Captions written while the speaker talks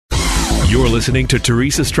You're listening to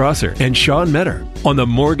Teresa Strasser and Sean Metter on the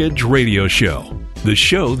Mortgage Radio Show, the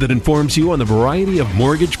show that informs you on the variety of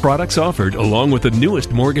mortgage products offered along with the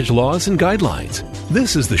newest mortgage laws and guidelines.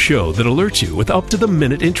 This is the show that alerts you with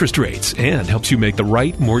up-to-the-minute interest rates and helps you make the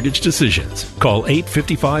right mortgage decisions. Call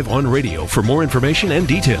 855-ON-RADIO for more information and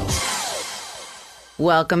details.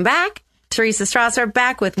 Welcome back. Teresa Strasser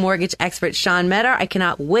back with mortgage expert Sean Metter. I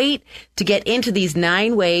cannot wait to get into these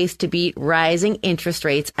 9 ways to beat rising interest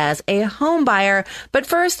rates as a home buyer. But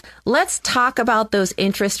first, let's talk about those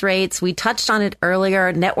interest rates. We touched on it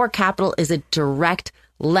earlier. Network Capital is a direct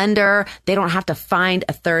lender. They don't have to find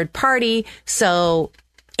a third party. So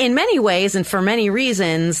in many ways and for many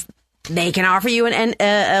reasons, they can offer you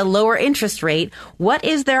a lower interest rate. What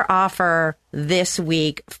is their offer this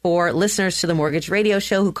week for listeners to the Mortgage Radio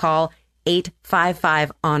Show who call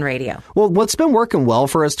 855 on radio? Well, what's been working well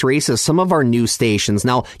for us, Teresa, is some of our new stations.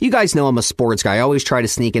 Now, you guys know I'm a sports guy. I always try to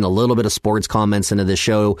sneak in a little bit of sports comments into the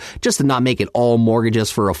show just to not make it all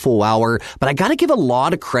mortgages for a full hour. But I got to give a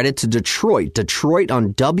lot of credit to Detroit. Detroit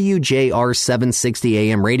on WJR 760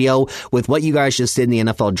 AM radio with what you guys just did in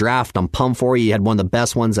the NFL draft. I'm pumped for you. You had one of the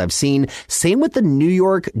best ones I've seen. Same with the New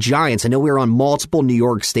York Giants. I know we were on multiple New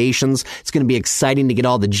York stations. It's going to be exciting to get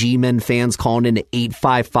all the G-Men fans calling into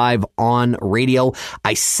 855 on radio.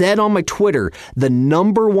 I said on my Twitter, the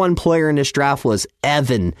number 1 player in this draft was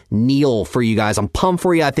Evan Neal for you guys. I'm pumped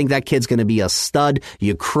for you. I think that kid's going to be a stud.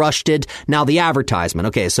 You crushed it. Now, the advertisement.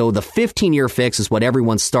 Okay, so the 15-year fix is what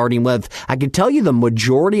everyone's starting with. I can tell you the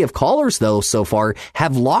majority of callers, though, so far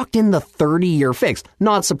have locked in the 30-year fix.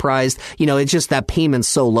 Not surprised. You know, it's just that payment's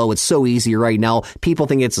so low. It's so easy right now. People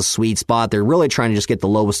think it's a sweet spot. They're really trying to just get the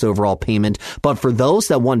lowest overall payment. But for those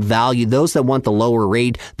that want value, those that want the lower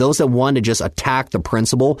rate, those that want to just attack the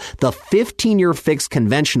principal, the 15-year fixed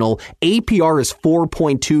conventional APR is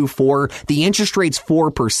 4.24. The interest rate's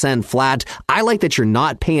 4% flat. I like that you're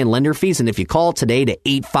not paying lender fees. And if you call today to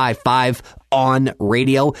 855 on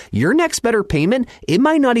radio, your next better payment, it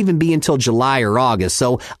might not even be until July or August.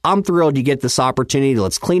 So I'm thrilled you get this opportunity.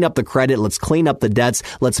 Let's clean up the credit. Let's clean up the debts.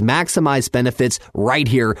 Let's maximize benefits right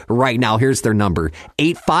here, right now. Here's their number,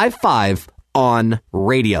 855 on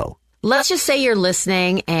radio. Let's just say you're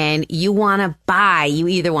listening and you want to buy. You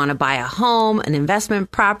either want to buy a home, an investment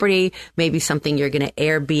property, maybe something you're going to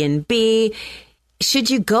Airbnb. Should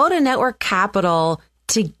you go to Network Capital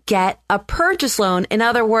to get a purchase loan? In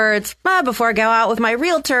other words, before I go out with my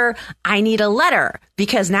realtor, I need a letter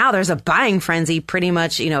because now there's a buying frenzy pretty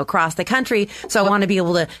much, across the country. So I want to be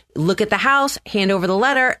able to look at the house, hand over the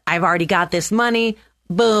letter. I've already got this money.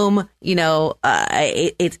 Boom,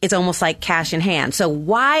 it's almost like cash in hand. So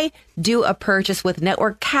why do a purchase with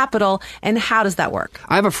Network Capital, and how does that work?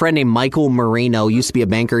 I have a friend named Michael Moreno, used to be a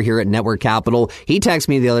banker here at Network Capital. He texted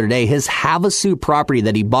me the other day, his Havasu property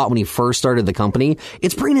that he bought when he first started the company,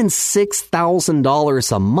 it's bringing in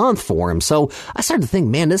 $6,000 a month for him. So I started to think,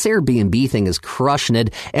 man, this Airbnb thing is crushing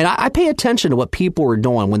it. And I pay attention to what people are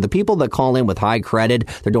doing. When the people that call in with high credit,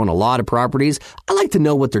 they're doing a lot of properties, I like to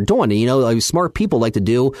know what they're doing. And, smart people like to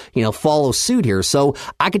do, follow suit here. So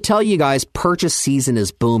I could tell you guys, purchase season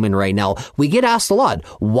is booming right now. We get asked a lot,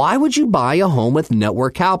 why would you buy a home with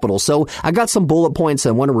Network Capital? So I got some bullet points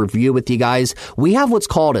I want to review with you guys. We have what's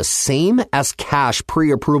called a same as cash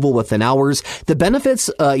pre-approval within hours. The benefits,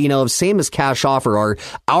 of same as cash offer are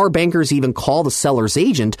our bankers even call the seller's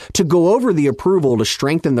agent to go over the approval to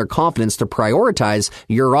strengthen their confidence to prioritize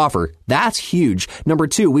your offer. That's huge. Number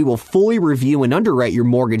 2, we will fully review and underwrite your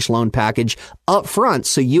mortgage loan package up front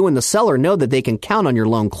so you and the seller know that they can count on your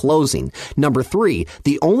loan closing. Number 3,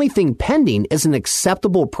 the only thing pending is an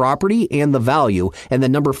acceptable property and the value. And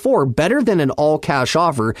then number 4, better than an all cash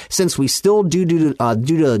offer, since we still I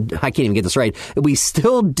can't even get this right. We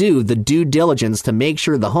still do the due diligence to make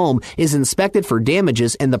sure the home is inspected for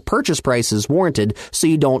damages and the purchase price is warranted so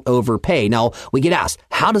you don't overpay. Now, we get asked,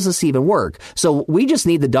 how does this even work? So we just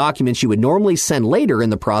need the documents you would normally send later in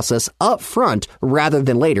the process up front rather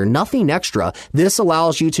than later. Nothing extra. This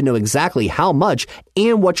allows you to know exactly how much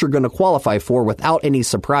and what you're going to qualify for without any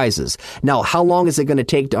surprises. Now, how long is it going to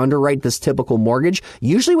take to underwrite this typical mortgage?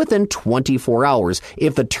 Usually within 24 hours.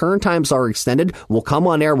 If the turn times are extended, we'll come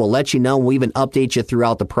on air, we'll let you know, we'll even update you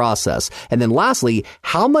throughout the process. And then lastly,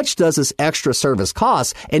 how much does this extra service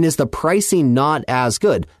cost, and is the pricing not as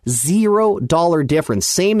good? $0 difference.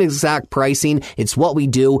 Same exact pricing. It's what we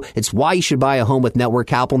do. It's why you should buy a home with Network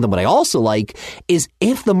Capital. And then what I also like is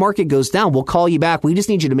if the market goes down, we'll call you back. We just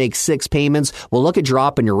need you to make 6 payments. We'll look at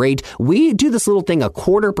dropping your rate. We do this little thing, a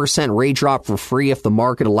 0.25% rate drop for free if the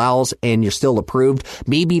market allows and you're still approved.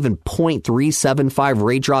 Maybe even 0.375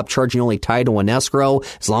 rate drop, charging only title and escrow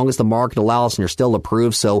as long as the market allows and you're still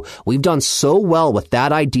approved. So we've done so well with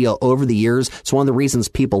that idea over the years. It's one of the reasons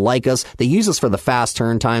people like us. They use us for the fast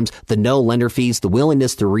turn times, the no lender fees, the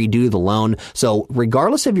willingness to redo the loan. So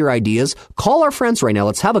regardless of your ideas, call our friends right now.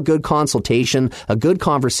 Let's have a good consultation, a good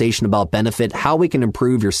conversation about benefit, how we can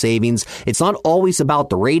improve your savings. It's not always about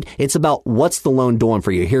the rate. It's about what's the loan doing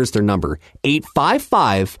for you. Here's their number,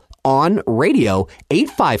 855-ON-RADIO,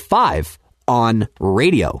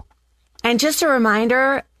 855-ON-RADIO. And just a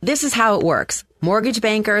reminder, this is how it works. Mortgage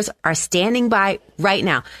bankers are standing by right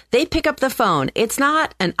now. They pick up the phone. It's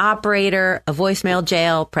not an operator, a voicemail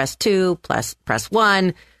jail, press 2, press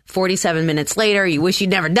 1, 47 minutes later, you wish you'd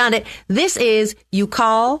never done it. This is, you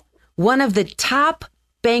call, one of the top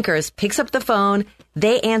bankers picks up the phone.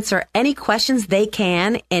 They answer any questions they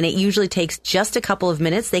can, and it usually takes just a couple of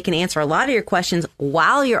minutes. They can answer a lot of your questions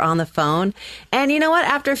while you're on the phone. And you know what?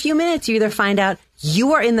 After a few minutes, you either find out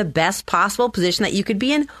you are in the best possible position that you could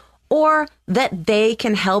be in, or that they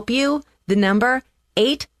can help you. The number,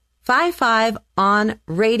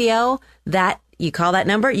 855-ON-RADIO. That, you call that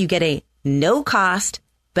number, you get a no-cost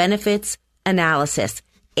benefits analysis.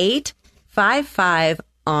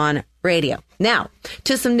 855-ON-RADIO. Now,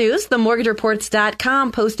 to some news.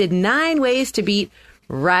 TheMortgageReports.com posted 9 ways to beat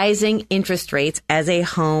rising interest rates as a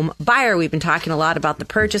home buyer. We've been talking a lot about the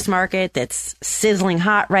purchase market that's sizzling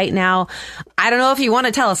hot right now. I don't know if you want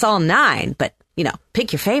to tell us all 9, but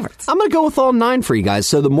pick your favorites. I'm going to go with all 9 for you guys.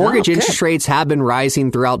 So the mortgage interest rates have been rising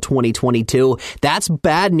throughout 2022. That's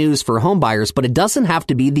bad news for home buyers, but it doesn't have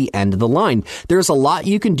to be the end of the line. There's a lot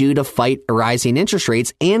you can do to fight rising interest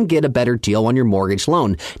rates and get a better deal on your mortgage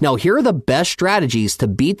loan. Now, here are the best strategies to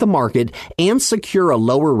beat the market and secure a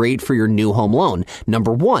lower rate for your new home loan.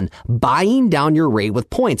 Number 1, buying down your rate with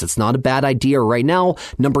points. It's not a bad idea right now.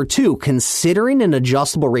 Number 2, considering an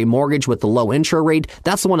adjustable rate mortgage with the low intro rate.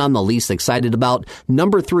 That's the one I'm the least excited about.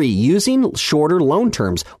 Number 3, using shorter loan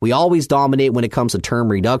terms. We always dominate when it comes to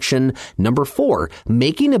term reduction. Number 4,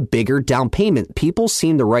 making a bigger down payment. People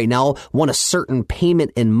seem to right now want a certain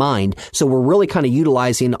payment in mind. So we're really kind of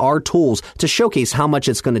utilizing our tools to showcase how much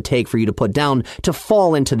it's going to take for you to put down to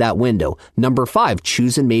fall into that window. Number 5,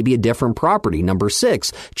 choosing maybe a different property. Number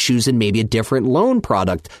 6, choosing maybe a different loan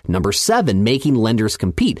product. Number 7, making lenders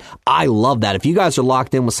compete. I love that. If you guys are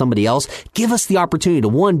locked in with somebody else, give us the opportunity to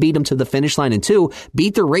 1, beat them to the finish line, and 2,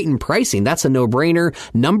 beat their rate and pricing. That's a no-brainer.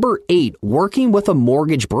 Number 8, working with a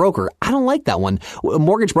mortgage broker. I don't like that one. A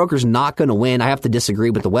mortgage broker's not going to win. I have to disagree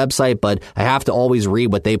with the website, but I have to always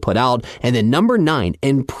read what they put out. And then number 9,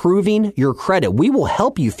 improving your credit. We will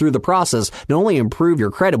help you through the process. Not only improve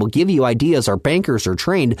your credit, we'll give you ideas. Our bankers are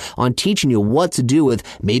trained on teaching you what to do with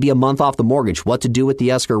maybe a month off the mortgage, what to do with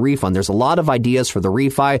the escrow refund. There's a lot of ideas for the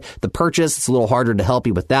refi. The purchase, it's a little harder to help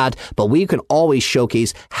you with that, but we can always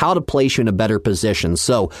showcase how to place you in a better position.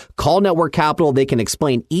 So call Network Capital. They can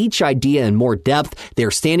explain each idea in more depth.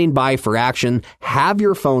 They're standing by for action. Have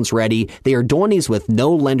your phones ready. They are doing these with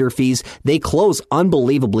no lender fees. They close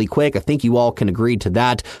unbelievably quick. I think you all can agree to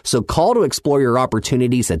that. So call to explore your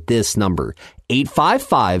opportunities at this number,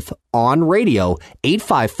 855-ON-RADIO,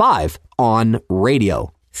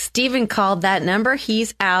 855-ON-RADIO. Stephen called that number.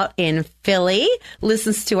 He's out in Philly,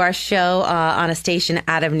 listens to our show on a station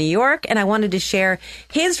out of New York, and I wanted to share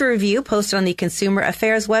his review posted on the Consumer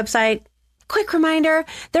Affairs website. Quick reminder,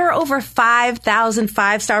 there are over 5,000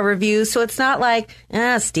 5-star reviews, so it's not like,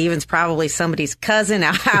 Stephen's probably somebody's cousin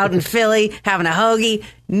out in Philly having a hoagie.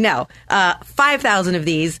 No, 5,000 of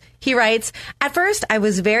these. He writes, at first, I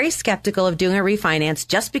was very skeptical of doing a refinance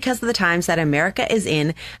just because of the times that America is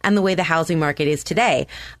in and the way the housing market is today.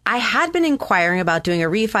 I had been inquiring about doing a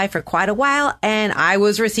refi for quite a while, and I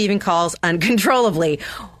was receiving calls uncontrollably.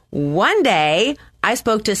 One day, I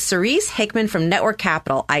spoke to Cerise Hickman from Network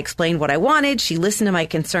Capital. I explained what I wanted. She listened to my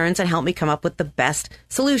concerns and helped me come up with the best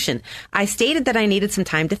solution. I stated that I needed some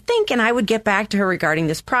time to think and I would get back to her regarding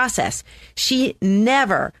this process. She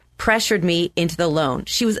never pressured me into the loan.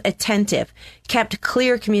 She was attentive, kept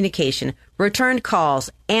clear communication, returned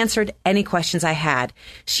calls, answered any questions I had.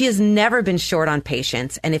 She has never been short on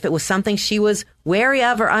patience, and if it was something she was wary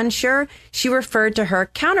of or unsure, she referred to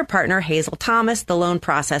her counterpartner, Hazel Thomas, the loan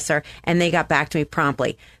processor, and they got back to me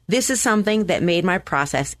promptly. This is something that made my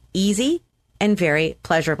process easy and very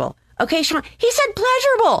pleasurable. Okay, Sean, he said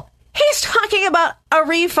pleasurable. He's talking about a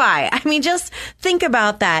refi. I mean, just think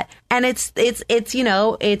about that. And it's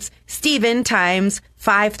Stephen times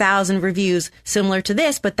 5,000 reviews similar to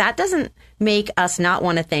this, but that doesn't make us not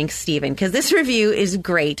want to thank Stephen, because this review is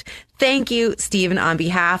great. Thank you, Stephen, on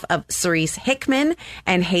behalf of Cerise Hickman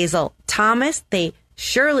and Hazel Thomas. They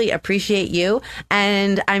surely appreciate you.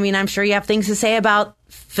 And I mean, I'm sure you have things to say about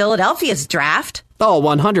Philadelphia's draft. Oh,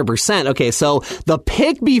 100%. Okay, so the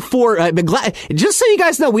pick before, just so you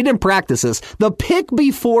guys know, we didn't practice this. The pick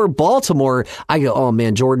before Baltimore, I go, oh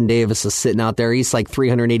man, Jordan Davis is sitting out there. He's like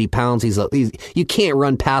 380 pounds. You can't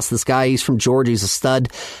run past this guy. He's from Georgia. He's a stud.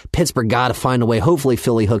 Pittsburgh got to find a way. Hopefully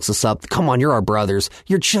Philly hooks us up. Come on, you're our brothers.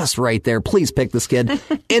 You're just right there. Please pick this kid.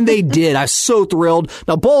 And they did. I was so thrilled.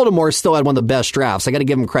 Now, Baltimore still had one of the best drafts. I got to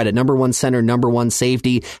give them credit. Number one center, number one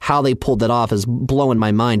safety. How they pulled that off is blowing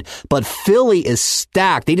my mind. But Philly is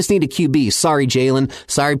stacked. They just need a QB. Sorry, Jalen.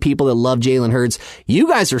 Sorry, people that love Jalen Hurts. You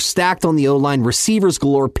guys are stacked on the O-line. Receivers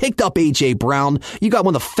galore. Picked up A.J. Brown. You got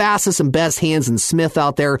one of the fastest and best hands in Smith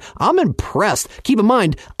out there. I'm impressed. Keep in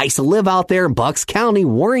mind, I used to live out there in Bucks County,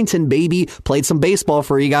 Warrington, baby. Played some baseball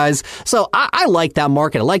for you guys. So I like that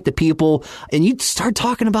market. I like the people. And you start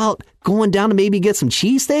talking about going down to maybe get some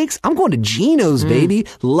cheesesteaks. I'm going to Geno's, baby.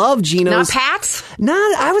 Love Geno's. Not Pat's? Nah,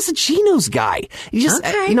 I was a Geno's guy.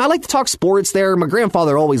 I like to talk sports there. My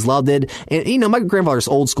grandfather always loved it. And, my grandfather's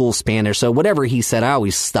old school Spanish, so whatever he said, I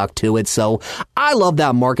always stuck to it. So I love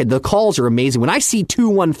that market. The calls are amazing. When I see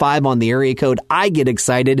 215 on the area code, I get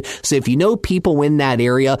excited. So if you know people in that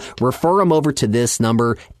area, refer them over to this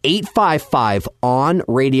number, 855 on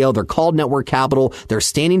radio. They're called Network Capital. They're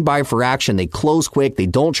standing by for action. They close quick. They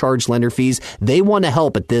don't charge lender fees. They want to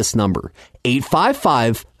help at this number,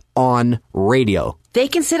 855 on radio. They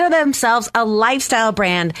consider themselves a lifestyle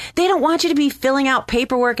brand. They don't want you to be filling out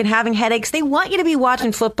paperwork and having headaches. They want you to be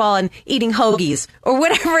watching football and eating hoagies or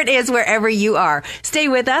whatever it is wherever you are. Stay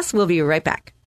with us. We'll be right back.